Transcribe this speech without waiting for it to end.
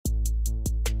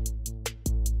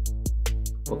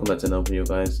Welcome back to another video,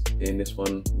 guys. In this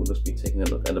one we'll just be taking a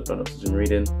look at the blood oxygen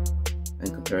reading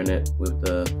and comparing it with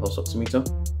the pulse oximeter.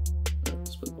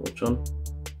 Let's put the watch on.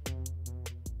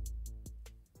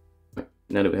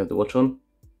 Now that we have the watch on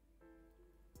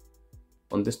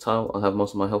this tile I'll have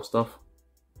most of my health stuff.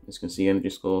 As you can see, energy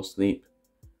score, sleep,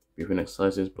 breathing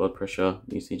exercises, blood pressure,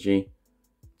 ECG.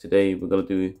 Today we're going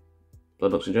to do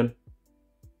blood oxygen.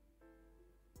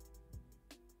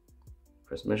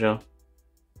 Press measure.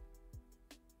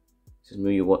 It says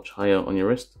move your watch higher on your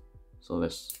wrist, so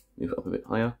let's move it up a bit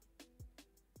higher.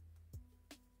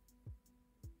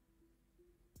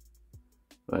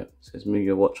 Right, it says move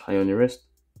your watch higher on your wrist.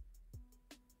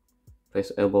 Place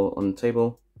the elbow on the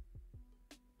table.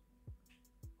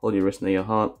 Hold your wrist near your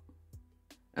heart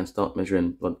and start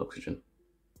measuring blood oxygen.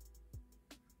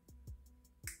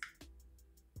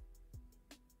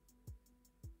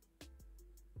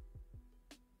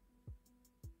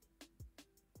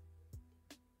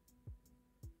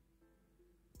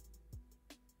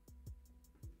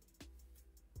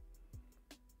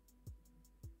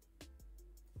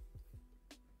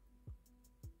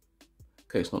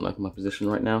 Okay, it's not liking my position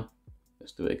right now.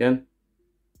 Let's do it again.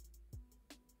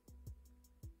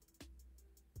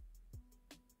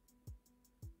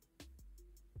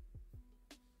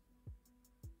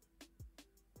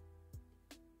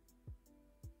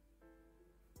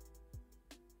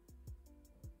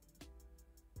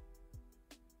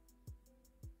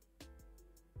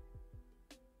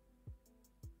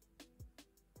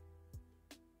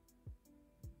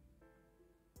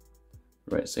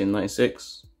 Right, say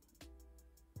 96.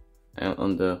 And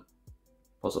on the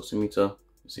pulse oximeter,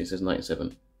 you see it says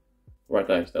 97. Right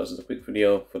guys, that was just a quick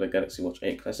video for the Galaxy Watch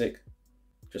 8 Classic.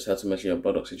 Just how to measure your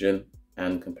blood oxygen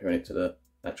and comparing it to the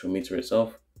actual meter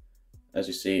itself. As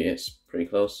you see, it's pretty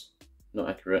close. Not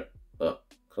accurate, but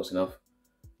close enough.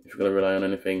 If you're going to rely on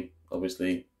anything,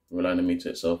 obviously rely on the meter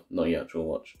itself, not your actual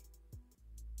watch.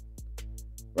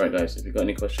 Right guys, if you've got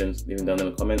any questions, leave them down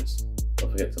in the comments. Don't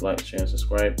forget to like, share and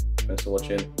subscribe. Thanks for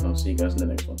watching, and I'll see you guys in the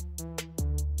next one.